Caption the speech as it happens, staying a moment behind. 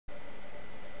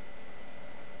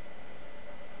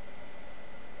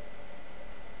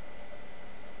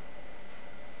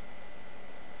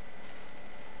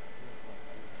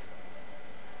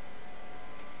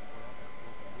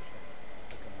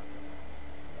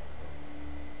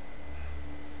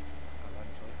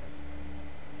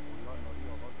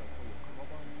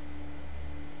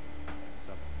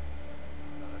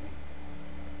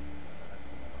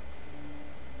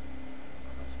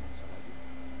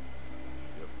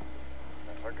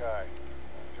guy.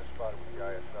 Just spotted with the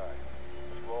ISI.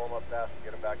 Let's roll him up fast and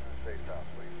get him back to the safe house.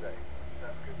 What do you say?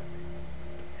 Sounds good to me.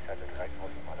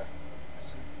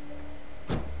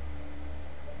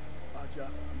 Aja,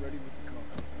 I'm ready with the car.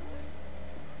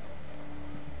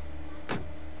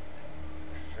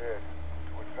 Sid,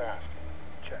 do it fast.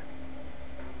 Check.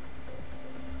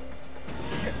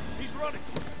 He's running!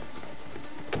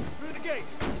 Through the gate!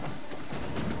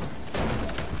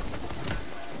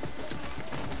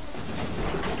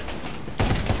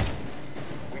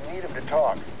 We need him to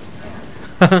talk.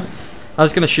 I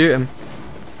was gonna shoot him.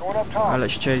 Going up top. Alright,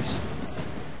 let's chase.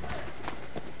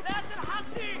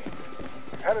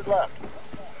 Headed left.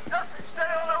 Dusty, stay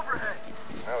on overhead!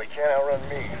 Well, he can't outrun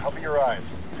me. I'll be your eyes.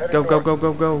 Headed Go, go, north. go,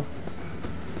 go, go.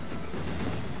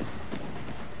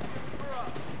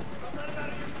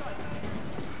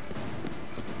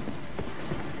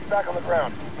 He's back on the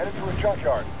ground. Headed to a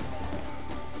junkyard.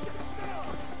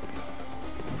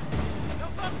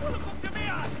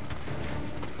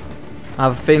 I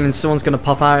have a feeling someone's gonna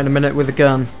pop out in a minute with a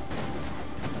gun.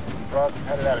 Frost is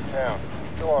headed out of town.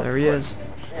 Still on There he foot. is. I'm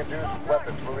seeing dudes with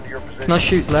weapons moving to your position. Can I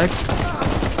shoot his leg?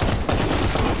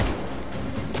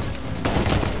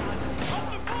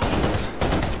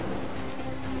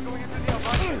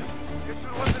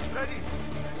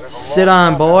 There's a Sit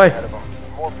long down, boy. ahead of him.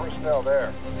 More personnel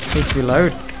there. Need to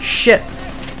reload. Shit!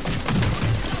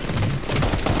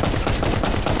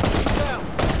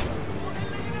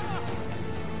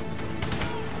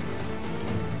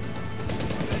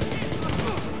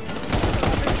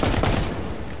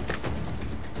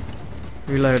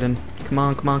 Reloading. Come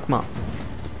on, come on, come on.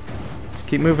 Let's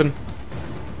keep moving.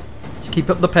 Let's keep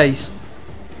up the pace.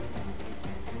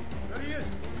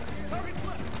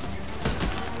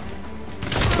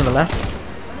 To the left.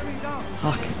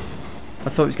 Fuck. I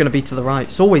thought it was going to be to the right.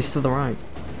 It's always to the right.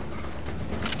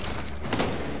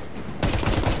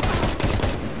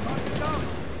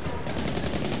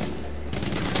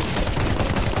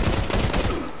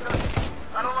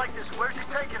 I don't like this. Where's he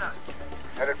taking us?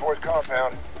 Headed for his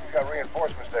compound. He's got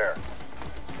reinforcements there.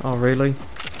 Oh, really?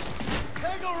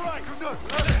 Tango right!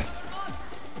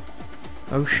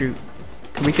 Oh, shoot.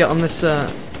 Can we get on this, Go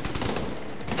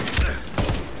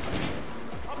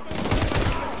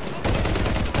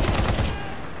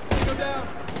down!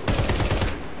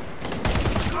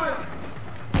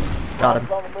 Got him.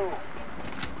 He's on the move.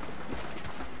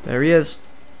 There he is.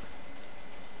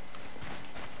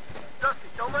 Dusty,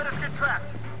 don't let us get trapped!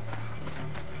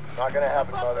 Not gonna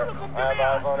happen, Mother. I have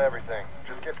eyes on everything.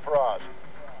 Just get Frost.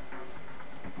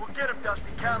 We'll get him, Dusty.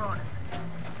 Count on it.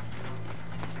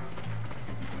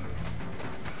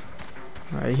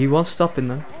 Alright, he was stopping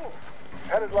though.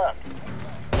 Headed left.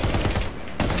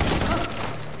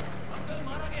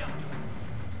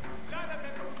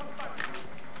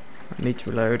 I need to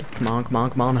reload. Come on, come on,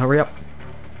 come on, hurry up.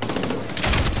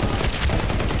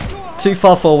 Too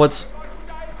far forwards.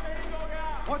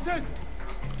 What's it?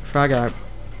 Frag out.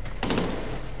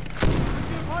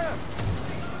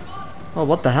 Oh,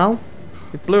 what the hell?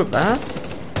 It blew up there?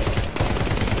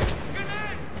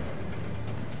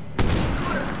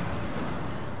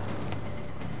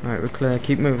 Right, we're clear.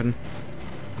 Keep moving.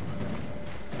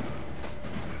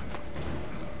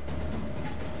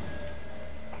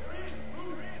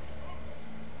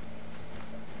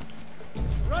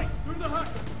 Right, through the hut.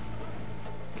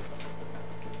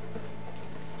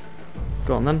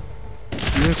 Go on then.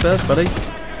 You in first, buddy.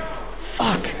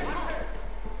 Fuck!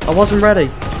 I wasn't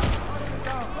ready.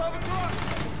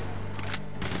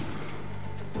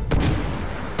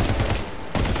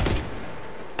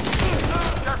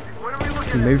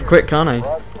 Move quick, can't I?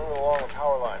 Frost is moving along the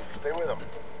power line. Stay with him.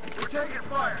 We're taking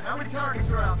fire. How many targets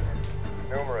are out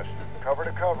there? Numerous. Cover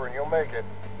to cover and you'll make it.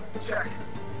 Check.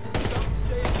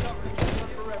 Stay in cover.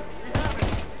 We have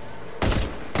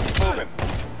it. Moving.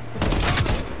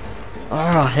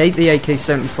 Ah, I hate the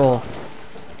AK-74.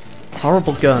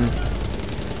 Horrible gun.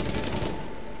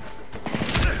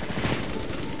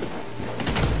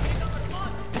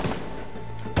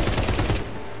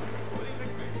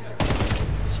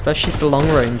 Especially for long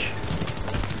range.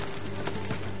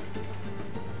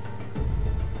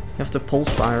 You have to pulse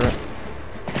fire it.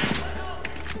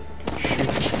 Shoot.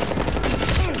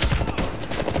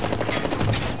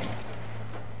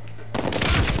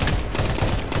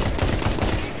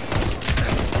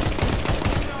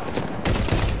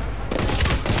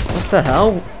 What the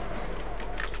hell?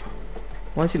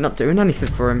 Why is it not doing anything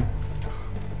for him?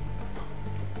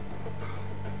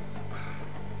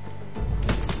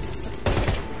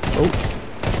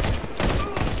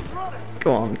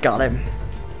 Go on, got him.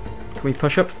 Can we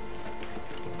push up?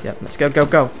 Yeah, let's go, go,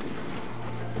 go.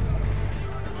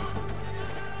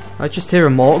 I just hear a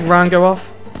mortar round go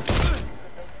off.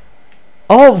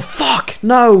 Oh fuck!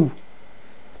 No!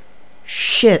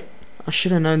 Shit! I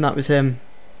should have known that was him.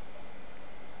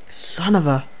 Son of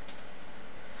a...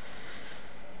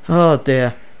 Oh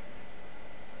dear.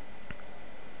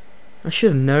 I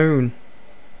should have known.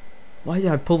 Why did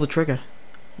I pull the trigger?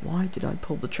 Why did I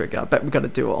pull the trigger? I bet we gotta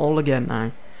do it all again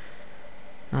now.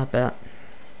 I bet.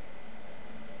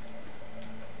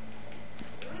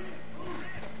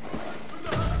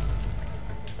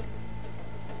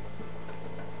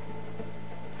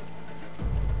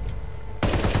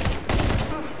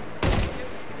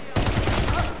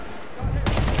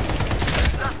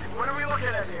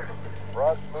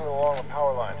 Moving along the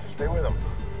power lines. Stay with them.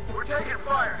 We're taking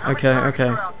fire. Okay,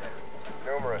 okay.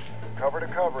 Numerous. Cover to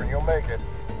cover and you'll make it.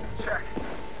 Check.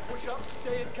 Push up,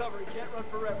 stay in cover. He can't run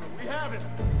forever. We have him.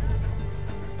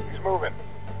 He's moving.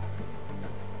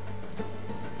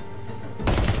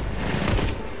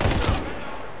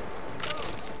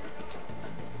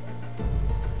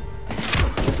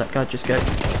 Where's that guy just go?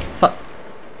 Fuck.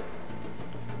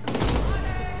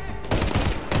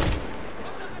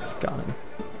 Got him.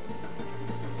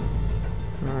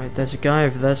 Alright, there's a guy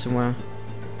over there somewhere.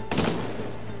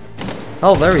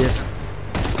 Oh, there he is.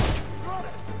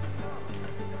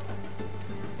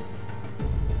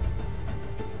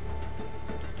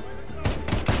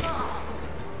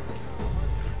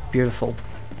 Beautiful.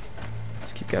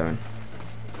 Let's keep going.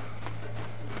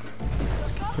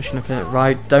 Let's keep pushing up it.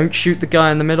 Right, don't shoot the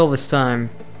guy in the middle this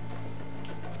time.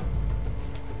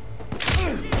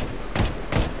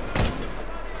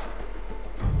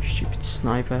 Stupid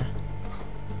sniper.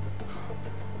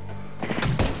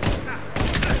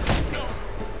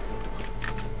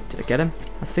 Did I get him?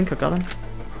 I think I got him.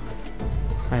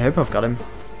 I hope I've got him.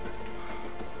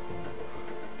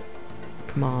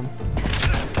 Come on.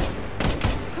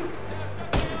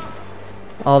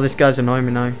 Oh, this guy's annoying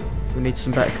me now. We need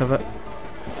some better cover.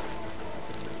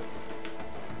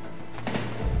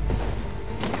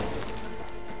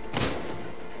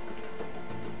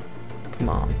 Come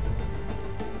on.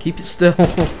 Keep it still.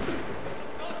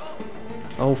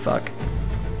 Oh, fuck.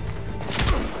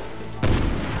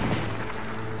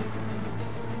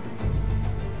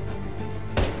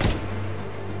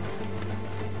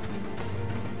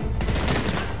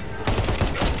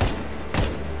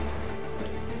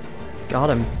 Got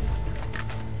him.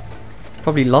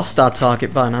 Probably lost our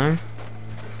target by now.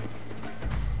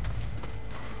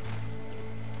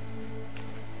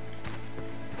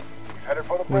 Headed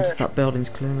for the I wonder bridge. if that building's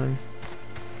clear though.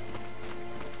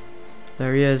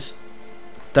 There he is.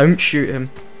 Don't shoot him.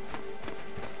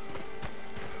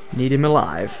 Need him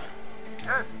alive.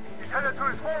 Yes, he's headed to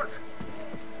his fort.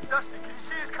 Dusty, can you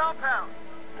see his compound?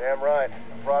 Damn right.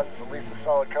 Frost is at least a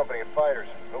solid company of fighters.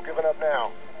 No giving up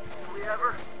now. Do we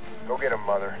ever? Go get him,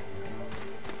 Mother.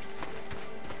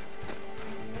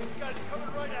 These guys are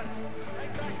coming right at us.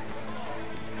 Hang back and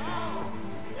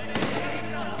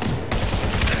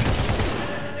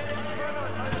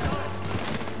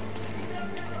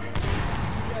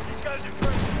yeah, these guys are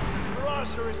crazy. Mirage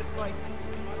sure isn't fighting.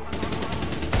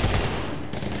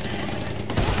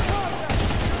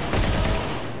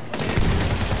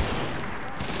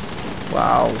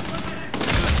 Wow.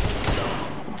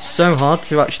 It's so hard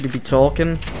to actually be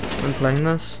talking when playing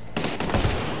this.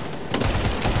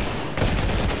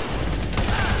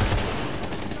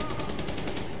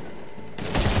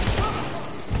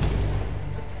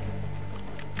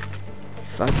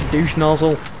 Fucking douche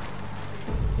nozzle.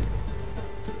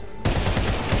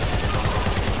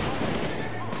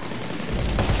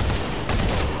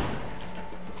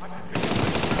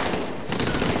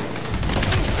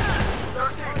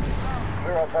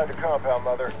 Clear outside the compound,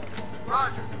 Mother.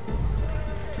 Roger.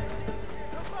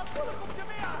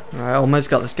 Alright, almost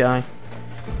got this guy.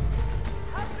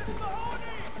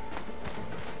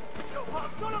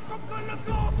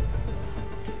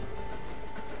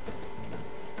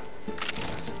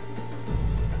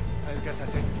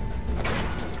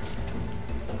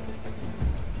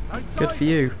 Good for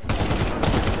you.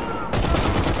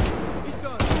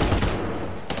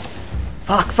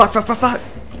 Fuck, fuck, fuck, fuck, fuck!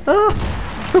 Ah!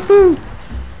 Woohoo!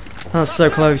 That was so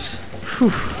close.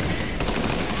 Whew.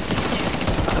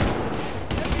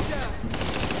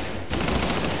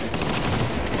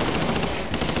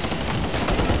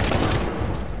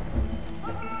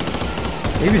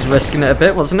 He was risking it a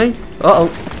bit, wasn't he? Uh-oh.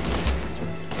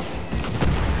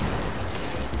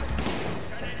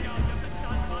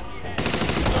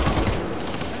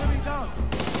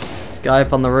 This guy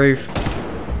up on the roof.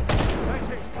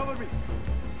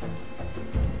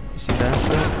 Is he there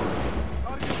still?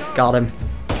 Got him.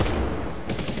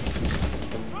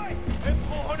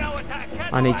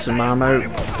 I need some ammo.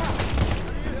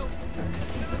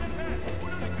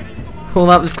 Oh,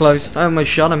 that was close. I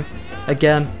almost shot him.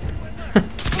 Again.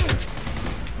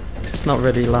 It's not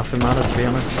really a laughing matter, to be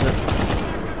honest, is it?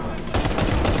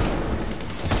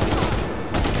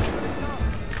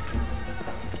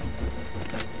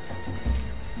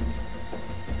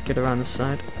 Get around the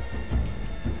side.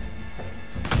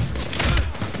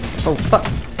 Oh, fuck!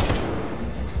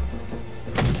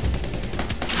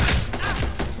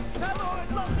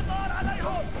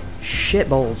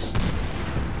 Shitballs.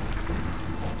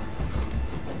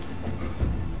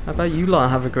 How about you lot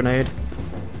have a grenade?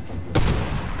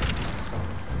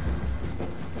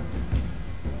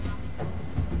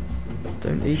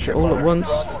 Don't eat it all at once.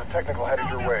 Technical headed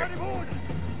your way.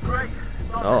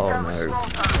 Oh no.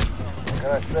 What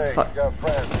can I say? Fuck. You got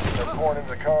friends. They're pouring into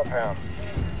the compound.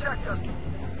 Check us.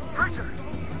 Preacher,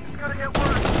 it's gonna get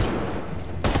worse.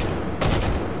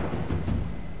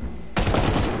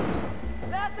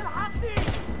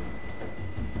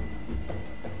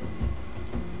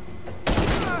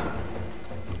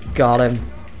 Got him.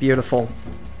 Beautiful.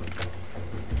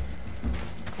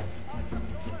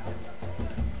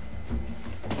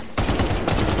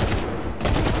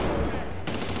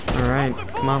 Alright,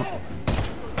 come on.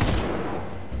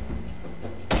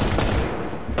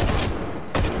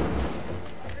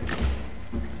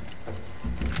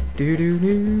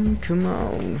 Doo-doo-doo, come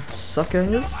on,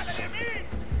 suckers.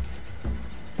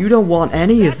 You don't want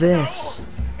any of this.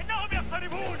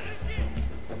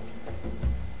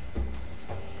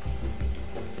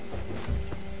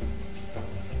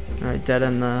 Alright, dead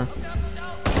in there.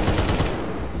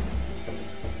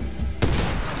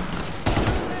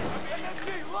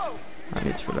 I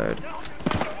need to reload.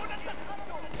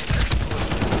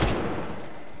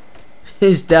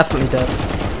 He's definitely dead.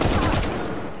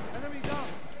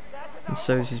 And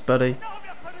so is his buddy.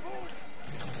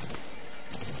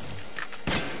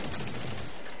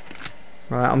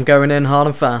 Right, I'm going in hard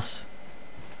and fast.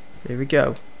 Here we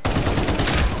go.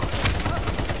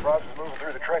 Ross is moving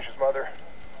through the trenches, Mother.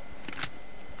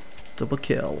 Double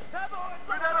kill.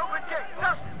 Where that open gate?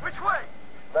 Dustin, which way?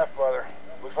 Left, Mother.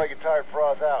 Looks like you tired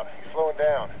Froz out. He's slowing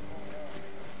down.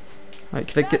 Right,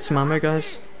 can I get some ammo,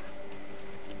 guys?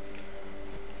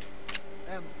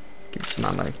 Give me some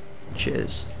ammo.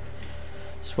 Cheers.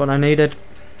 That's what I needed.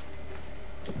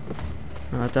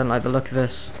 Oh, I don't like the look of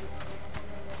this.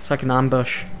 It's like an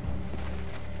ambush.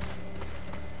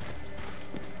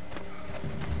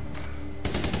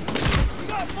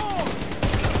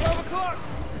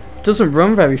 Doesn't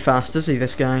run very fast, does he,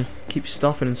 this guy? Keeps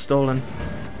stopping and stalling. I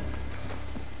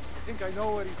think I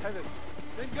know where he's headed.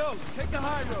 Then go, take the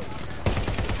high road. Get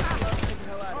the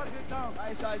hell out of here.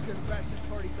 ISI's gonna crash this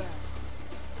party fast.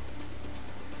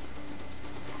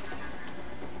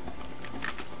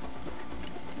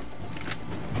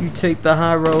 You take the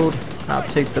high road, I'll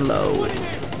take the low.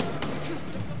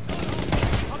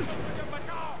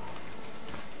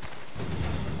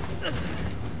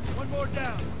 One more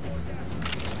down.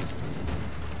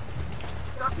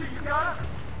 Dusty, you got him?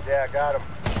 Yeah, got him.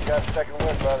 You got a second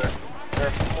wind, Mother. There are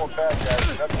a few more bad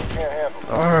guys. Nothing we can't handle.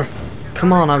 Urgh.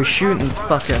 Come on, I was shooting,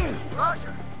 fucker.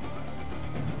 Roger.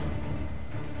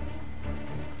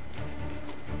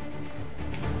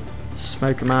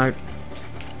 Smoke him out.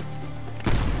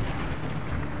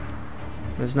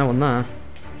 There's no one there.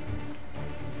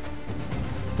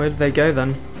 Where did they go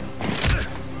then?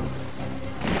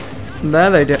 There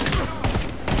they did.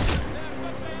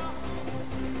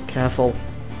 Careful.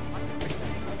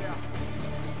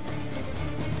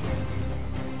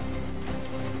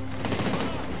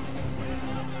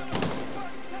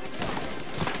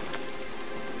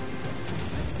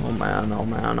 Oh man, oh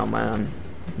man, oh man.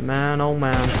 Man, oh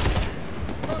man.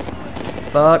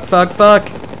 Fuck, fuck, fuck!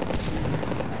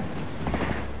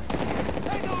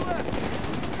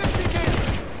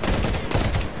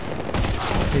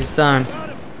 He's down.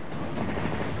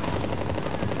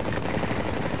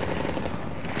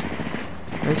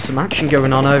 There's some action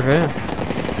going on over here.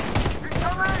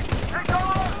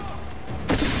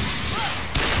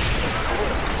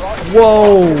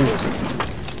 Whoa!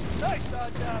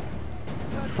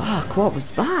 Fuck, what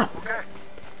was that?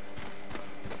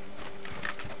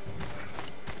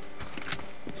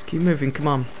 Let's keep moving, come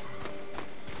on.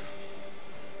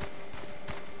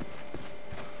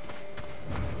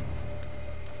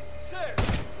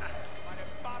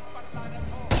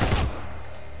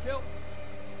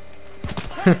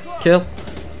 Kill.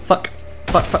 Fuck.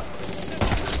 Fuck, fuck.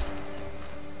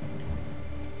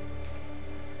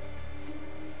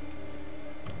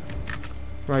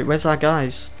 Right, where's our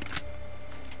guys?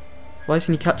 Why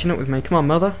isn't he catching up with me? Come on,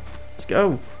 Mother. Let's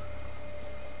go.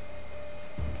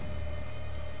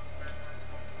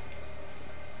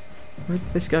 Where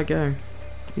did this guy go?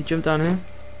 He jumped down here?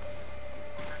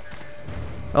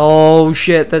 Oh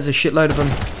shit, there's a shitload of them.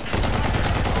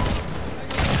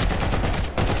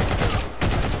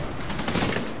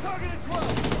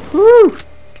 Woo!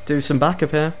 Could do some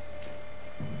backup here.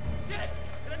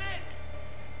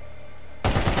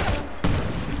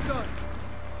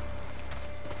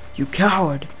 You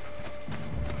coward!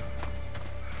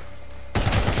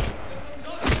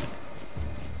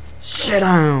 Sit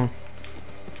down!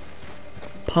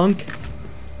 Punk!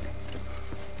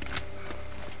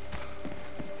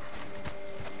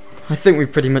 I think we've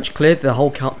pretty much cleared the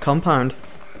whole compound.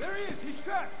 There he is, he's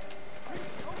trapped.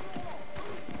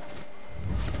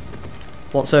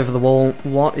 What's over the wall?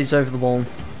 What is over the wall?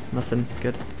 Nothing.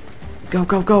 Good. Go,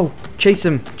 go, go! Chase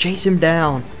him! Chase him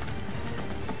down!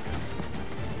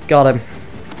 Got him.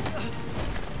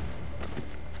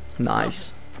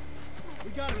 Nice.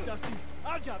 We got him, Dusty.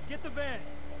 Our job, get the van.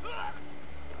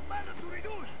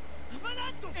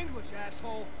 English,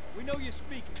 asshole. We know you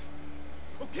speak it.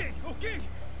 Okay, okay.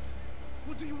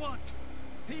 What do you want?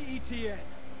 PETN.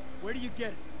 Where do you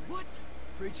get it? What?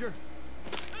 Preacher?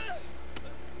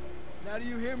 Now do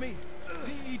you hear me?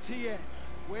 PETN.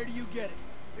 Where do you get it?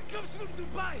 It comes from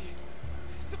Dubai.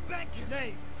 It's a bank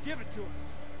name. Give it to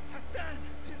us. Hassan.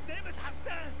 His name is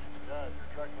Hassan. Guys, you're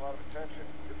attracting a lot of attention.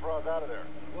 Get Faraz out of there.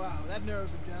 Wow, that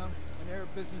narrows him down. An Arab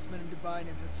businessman in Dubai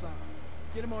named Hassan.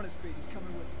 Get him on his feet. He's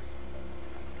coming with us.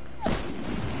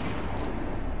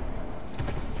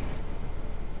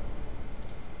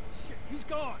 Shit, he's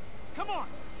gone. Come on.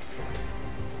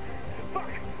 Fuck!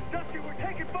 Dusty, we're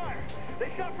taking fire! They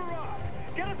shot Faraz!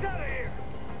 Get us out of here!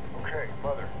 Okay,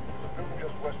 Mother. There's a building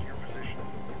just west of your position.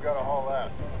 You've got to haul ass.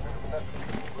 There's a mess of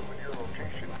people moving to your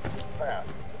location. Fast.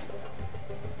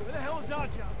 Where the hell is our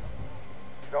job?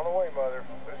 He's on the way, Mother.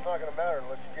 But it's not going to matter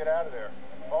unless you get out of there.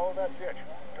 Follow that ditch.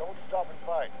 Don't stop and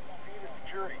fight. Speed and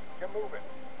security. Get moving.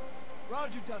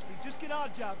 Roger, Dusty. Just get our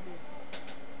job here.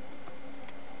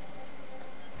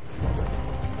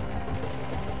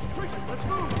 Preacher, let's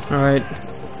move. Alright.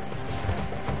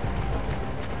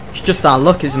 It's just our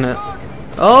luck, isn't it?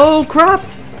 Oh crap!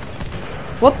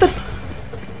 What the?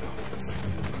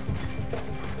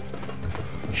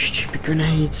 Stupid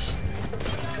grenades.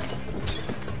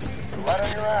 Right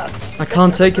on your ass. I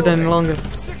can't take it any longer.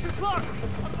 6 o'clock.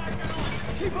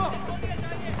 Keep up.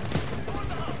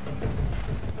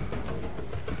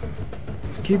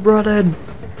 Just keep running.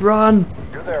 Run.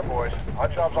 You're there, boys. Our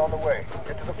job's on the way.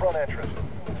 Get to the front entrance.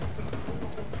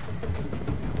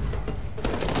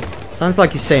 Sounds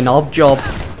like he's saying ob job.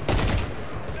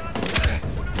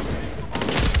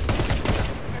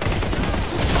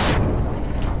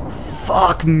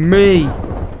 Fuck me.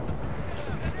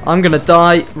 I'm gonna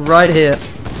die right here.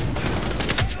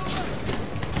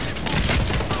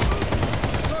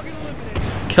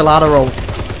 Collateral.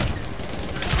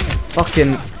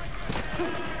 Fucking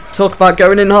talk about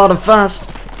going in hard and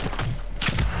fast.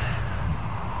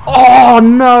 Oh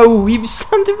no! He was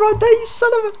standing right there, you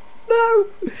son of a... No!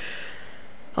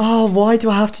 Oh, why do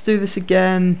I have to do this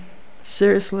again?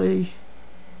 Seriously?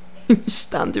 He was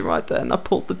standing right there and I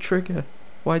pulled the trigger.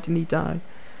 Why didn't he die?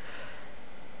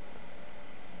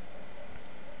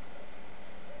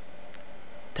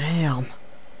 Damn.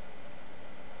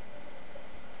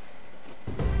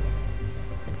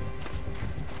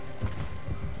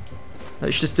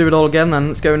 Let's just do it all again then.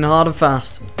 Let's go in hard and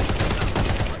fast.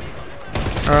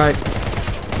 Alright.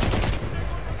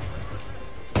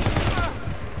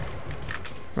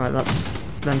 Right, that's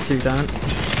them two down.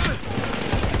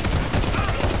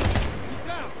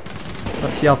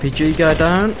 That's the RPG guy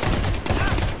down.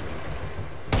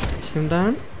 Is him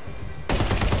down?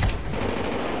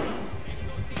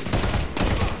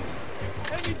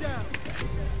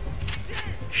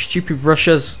 Stupid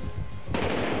Russians.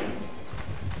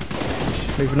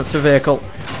 Moving up to vehicle.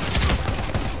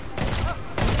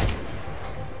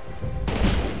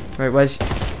 Right, where's...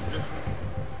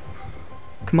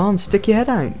 Come on, stick your head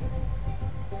out.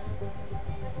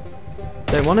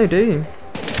 Don't want to, do you?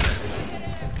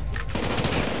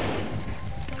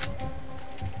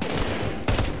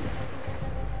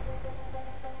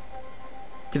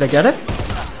 Did I get it?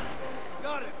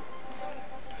 Got it.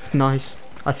 Nice.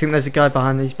 I think there's a guy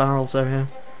behind these barrels over here.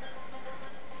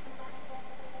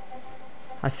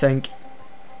 I think.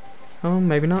 Oh,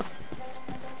 maybe not.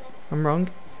 I'm wrong.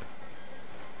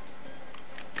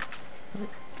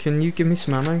 Can you give me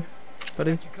some ammo,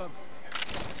 buddy?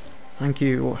 Thank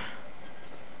you.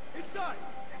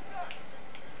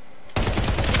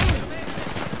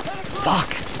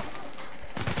 Fuck!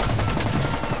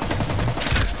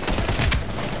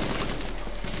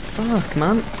 Fuck,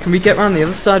 man. Can we get around the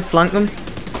other side, flank them?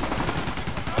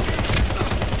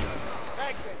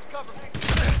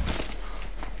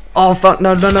 Oh fuck,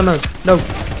 no, no, no, no, no.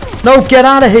 No, get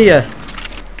out of here!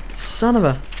 Son of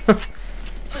a...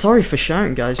 Sorry for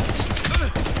shouting, guys.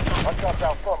 I'll drop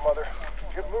out front, Mother.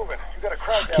 Get moving. You got a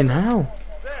crowd down Fucking there. hell.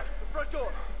 There, the front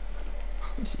door.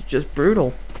 This is just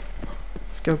brutal.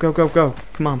 Let's go, go, go, go.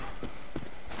 Come on.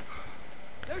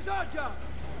 There's our job.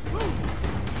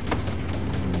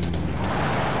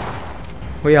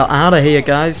 We are out of here,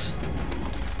 guys.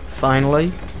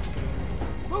 Finally.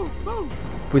 Move,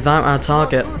 move. Without our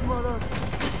target. Good, mother.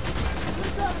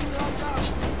 Get out of here, our job.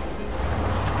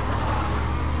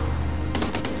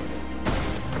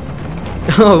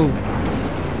 Oh.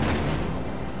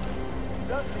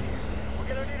 Dusty, we're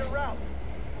gonna need a route.